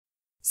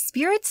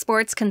Spirit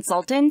Sports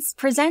Consultants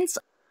presents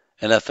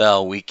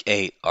NFL Week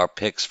 8, our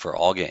picks for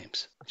all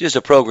games. Just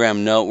a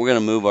program note, we're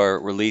going to move our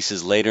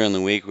releases later in the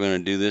week. We're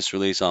going to do this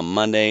release on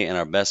Monday and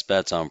our best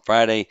bets on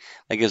Friday.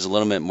 That gives a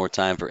little bit more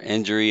time for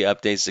injury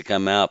updates to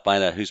come out,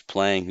 find out who's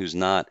playing, who's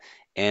not,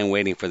 and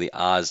waiting for the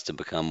odds to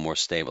become more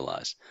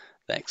stabilized.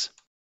 Thanks.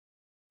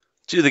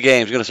 To the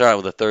games, we're going to start out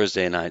with a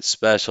Thursday night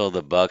special,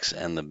 the Bucs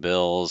and the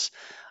Bills.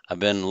 I've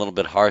been a little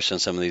bit harsh on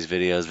some of these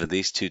videos, but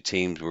these two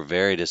teams were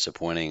very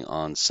disappointing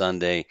on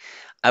Sunday.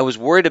 I was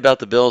worried about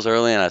the Bills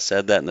early, and I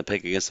said that in the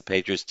pick against the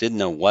Patriots. Didn't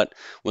know what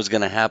was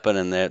going to happen,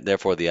 and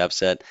therefore the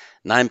upset.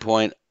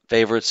 9-point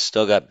favorites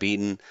still got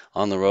beaten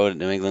on the road at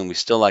New England. We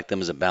still like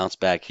them as a bounce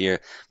back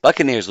here.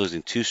 Buccaneers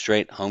losing 2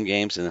 straight home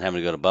games and then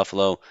having to go to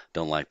Buffalo.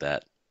 Don't like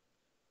that.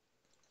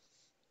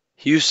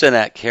 Houston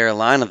at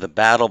Carolina, the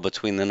battle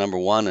between the number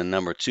 1 and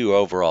number 2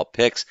 overall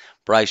picks.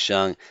 Bryce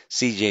Young,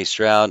 C.J.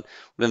 Stroud.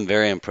 We've been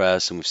very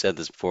impressed, and we've said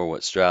this before,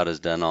 what Stroud has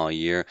done all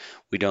year.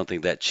 We don't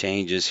think that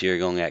changes here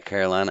going at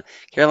Carolina.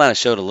 Carolina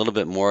showed a little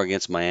bit more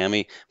against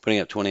Miami, putting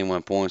up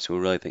 21 points. We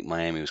really think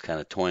Miami was kind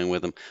of toying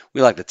with them.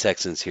 We like the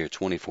Texans here,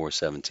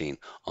 24-17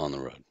 on the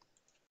road.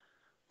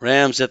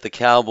 Rams at the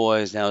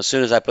Cowboys. Now, as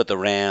soon as I put the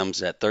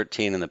Rams at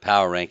 13 in the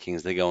power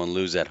rankings, they go and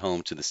lose at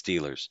home to the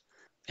Steelers.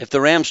 If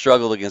the Rams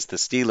struggle against the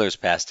Steelers'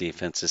 pass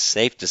defense, it's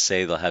safe to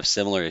say they'll have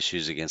similar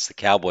issues against the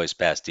Cowboys'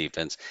 pass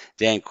defense.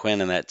 Dan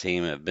Quinn and that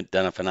team have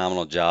done a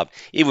phenomenal job,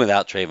 even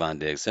without Trayvon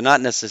Diggs. They're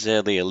not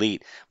necessarily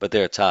elite, but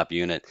they're a top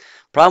unit.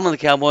 Problem with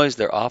the Cowboys,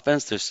 their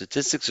offense, their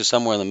statistics are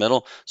somewhere in the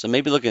middle, so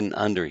maybe looking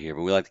under here,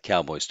 but we like the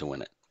Cowboys to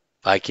win it.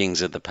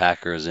 Vikings at the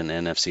Packers in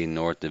NFC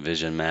North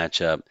Division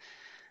matchup.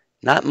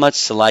 Not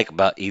much to like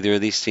about either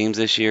of these teams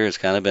this year. It's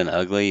kind of been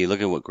ugly. You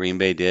look at what Green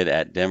Bay did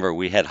at Denver.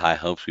 We had high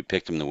hopes. We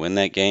picked them to win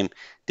that game.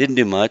 Didn't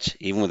do much,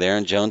 even with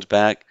Aaron Jones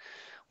back.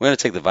 We're going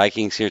to take the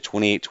Vikings here,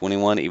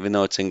 28-21, even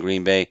though it's in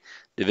Green Bay.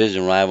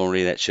 Division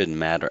rivalry, that shouldn't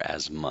matter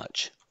as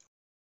much.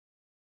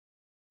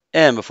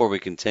 And before we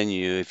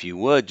continue, if you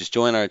would, just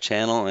join our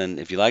channel. And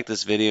if you like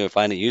this video or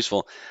find it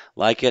useful,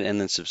 like it and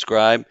then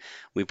subscribe.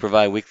 We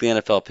provide weekly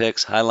NFL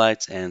picks,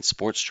 highlights, and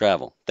sports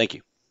travel. Thank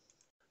you.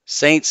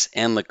 Saints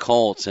and the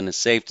Colts, and it's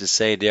safe to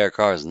say Derek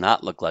Carr has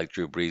not looked like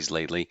Drew Brees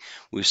lately.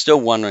 We're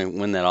still wondering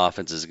when that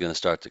offense is going to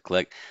start to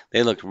click.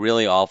 They looked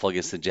really awful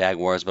against the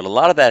Jaguars, but a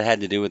lot of that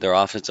had to do with their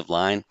offensive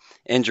line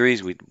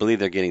injuries. We believe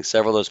they're getting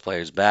several of those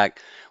players back.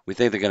 We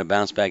think they're going to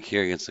bounce back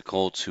here against the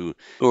Colts, who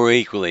are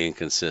equally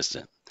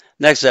inconsistent.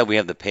 Next up, we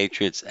have the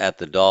Patriots at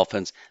the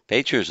Dolphins.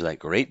 Patriots with that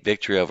great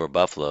victory over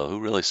Buffalo. Who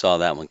really saw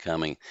that one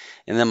coming?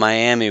 And then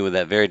Miami with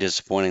that very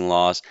disappointing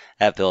loss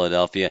at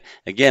Philadelphia.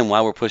 Again,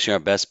 while we're pushing our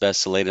best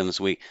bets to later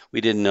this week,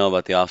 we didn't know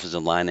about the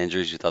offensive line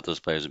injuries. We thought those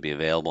players would be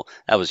available.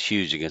 That was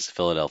huge against the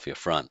Philadelphia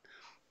front.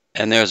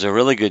 And there's a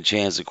really good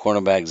chance the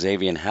cornerback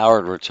Xavier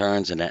Howard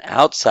returns in an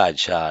outside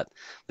shot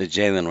that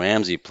Jalen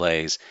Ramsey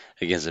plays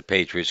against the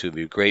Patriots, would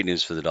be great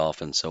news for the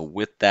Dolphins. So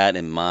with that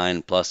in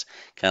mind, plus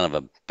kind of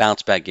a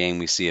bounce-back game,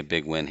 we see a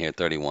big win here,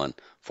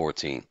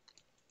 31-14.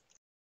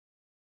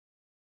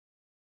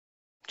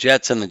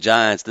 Jets and the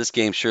Giants. This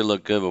game sure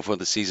looked good before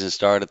the season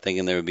started,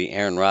 thinking there would be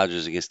Aaron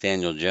Rodgers against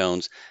Daniel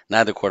Jones.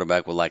 Neither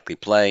quarterback will likely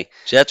play.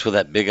 Jets with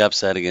that big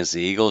upset against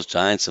the Eagles.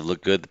 Giants have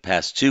looked good the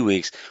past 2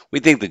 weeks. We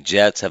think the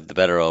Jets have the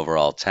better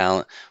overall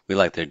talent. We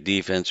like their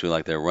defense. We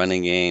like their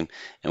running game.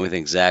 And we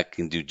think Zach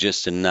can do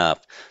just enough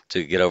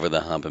to get over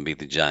the hump and beat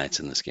the Giants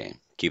in this game.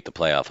 Keep the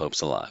playoff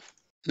hopes alive.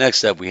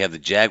 Next up, we have the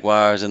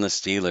Jaguars and the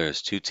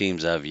Steelers. Two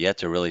teams I've yet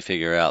to really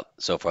figure out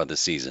so far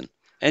this season.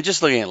 And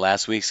just looking at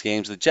last week's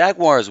games, the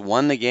Jaguars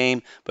won the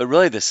game, but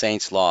really the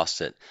Saints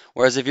lost it.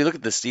 Whereas if you look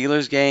at the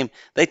Steelers game,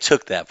 they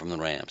took that from the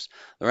Rams.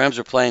 The Rams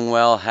were playing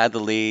well, had the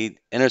lead,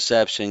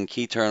 interception,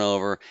 key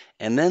turnover,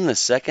 and then the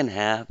second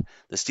half,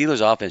 the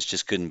Steelers offense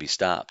just couldn't be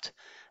stopped.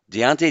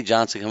 Deontay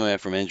Johnson coming back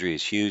from injury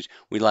is huge.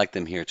 We like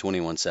them here,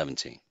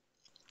 21-17.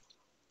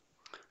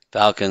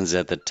 Falcons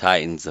at the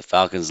Titans. The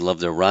Falcons love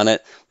to run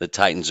it. The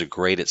Titans are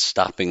great at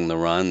stopping the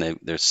run.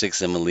 They're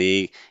 6th in the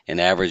league in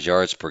average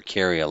yards per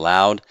carry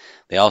allowed.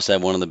 They also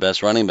have one of the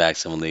best running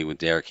backs in the league with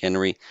Derrick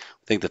Henry.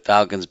 I think the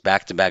Falcons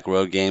back-to-back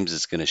road games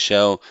is going to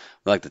show.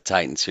 We like the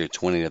Titans here,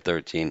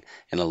 20-13,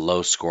 in a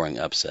low-scoring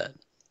upset.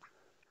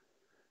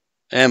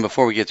 And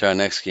before we get to our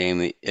next game,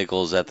 the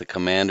Eagles at the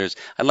Commanders,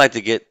 I'd like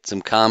to get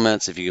some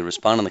comments. If you could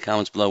respond in the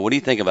comments below, what do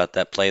you think about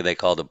that play they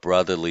called a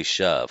brotherly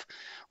shove,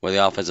 where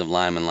the offensive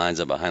lineman lines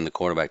up behind the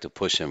quarterback to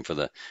push him for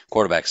the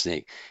quarterback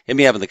sneak? Hit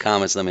me up in the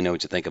comments. Let me know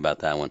what you think about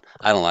that one.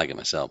 I don't like it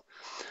myself.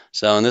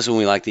 So in this one,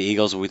 we like the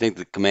Eagles. We think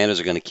the Commanders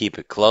are going to keep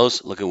it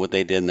close. Look at what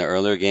they did in the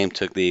earlier game.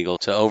 Took the Eagles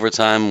to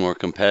overtime. Were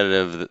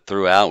competitive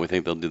throughout. We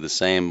think they'll do the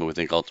same, but we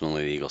think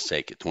ultimately the Eagles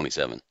take it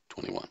 27-21.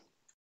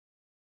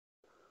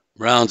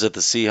 Browns at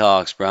the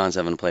Seahawks. Browns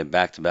having to play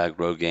back-to-back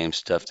road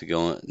games. Tough to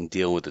go and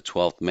deal with the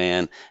 12th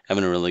man.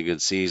 Having a really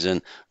good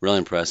season. Really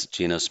impressed that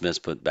Geno Smith's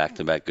put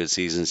back-to-back good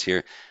seasons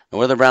here. And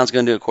what are the Browns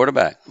going to do at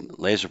quarterback?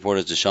 Latest report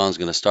is Deshaun's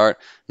going to start.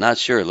 Not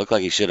sure. It looked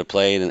like he should have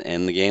played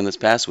in the game this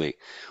past week.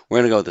 We're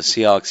going to go with the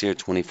Seahawks here,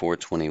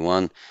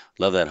 24-21.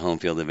 Love that home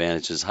field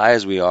advantage. As high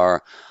as we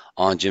are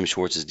on Jim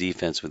Schwartz's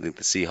defense. We think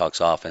the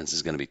Seahawks offense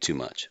is going to be too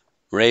much.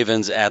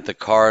 Ravens at the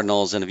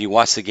Cardinals. And if you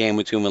watch the game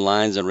between the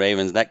Lions and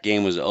Ravens, that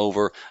game was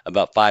over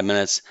about 5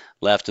 minutes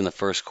left in the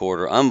first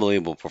quarter.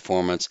 Unbelievable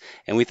performance.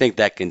 And we think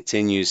that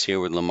continues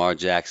here with Lamar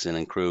Jackson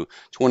and crew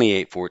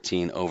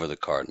 28-14 over the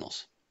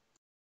Cardinals.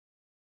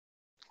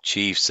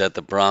 Chiefs at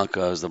the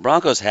Broncos. The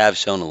Broncos have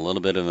shown a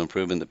little bit of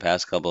improvement the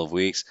past couple of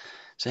weeks.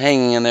 So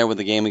hanging in there with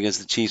the game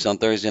against the Chiefs on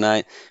Thursday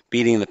night,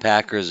 beating the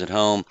Packers at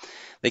home.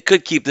 They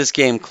could keep this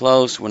game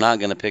close. We're not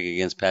going to pick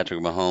against Patrick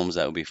Mahomes.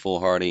 That would be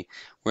foolhardy.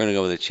 We're going to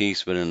go with the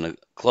Chiefs, but in a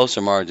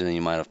closer margin than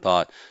you might have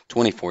thought,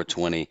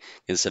 24-20,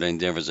 considering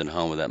Denver's at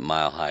home with that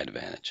mile-high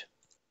advantage.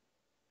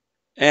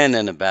 And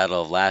in the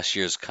battle of last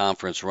year's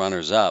conference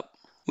runners-up,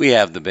 we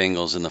have the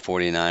Bengals and the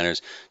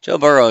 49ers. Joe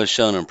Burrow has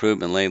shown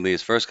improvement lately.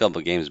 His first couple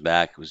of games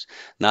back was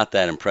not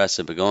that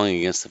impressive, but going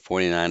against the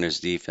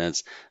 49ers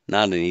defense,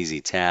 not an easy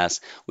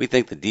task. We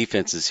think the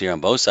defenses here on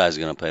both sides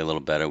are going to play a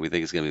little better. We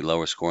think it's going to be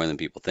lower scoring than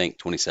people think,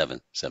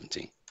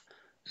 27-17.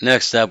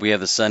 Next up, we have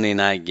the Sunday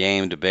night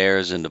game, the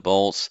Bears and the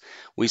Bolts.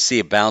 We see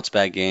a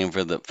bounce-back game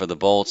for the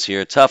Bolts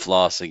here. Tough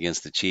loss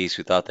against the Chiefs.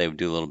 We thought they would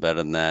do a little better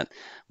than that.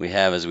 We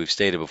have, as we've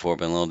stated before,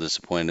 been a little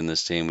disappointed in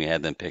this team. We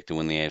had them picked to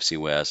win the AFC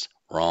West.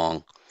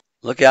 Wrong.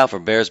 Look out for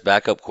Bears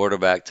backup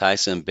quarterback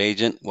Tyson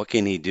Bagent. What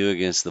can he do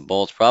against the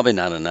Bolts? Probably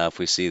not enough.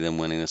 We see them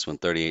winning this one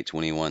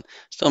 38-21.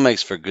 Still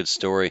makes for a good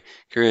story.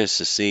 Curious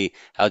to see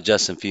how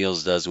Justin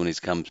Fields does when he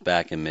comes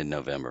back in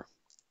mid-November.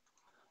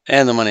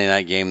 And the Monday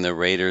night game, the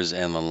Raiders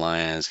and the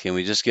Lions. Can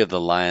we just give the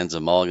Lions a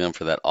mulligan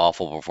for that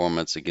awful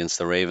performance against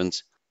the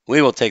Ravens?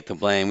 We will take the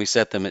blame. We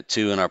set them at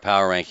 2 in our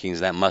power rankings.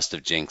 That must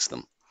have jinxed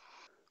them.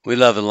 We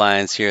love the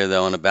Lions here,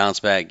 though, in a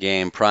bounce-back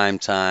game, prime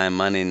time,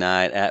 Monday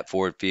night at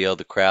Ford Field.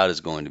 The crowd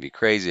is going to be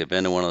crazy. I've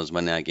been to one of those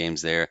Monday night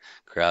games there.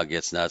 Crowd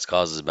gets nuts,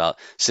 causes about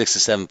 6 to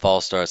 7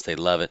 false starts. They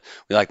love it.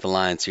 We like the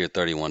Lions here,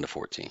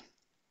 31-14.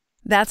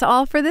 That's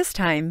all for this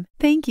time.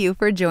 Thank you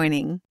for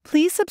joining.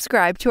 Please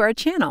subscribe to our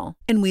channel,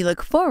 and we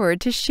look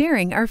forward to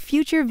sharing our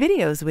future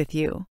videos with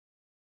you.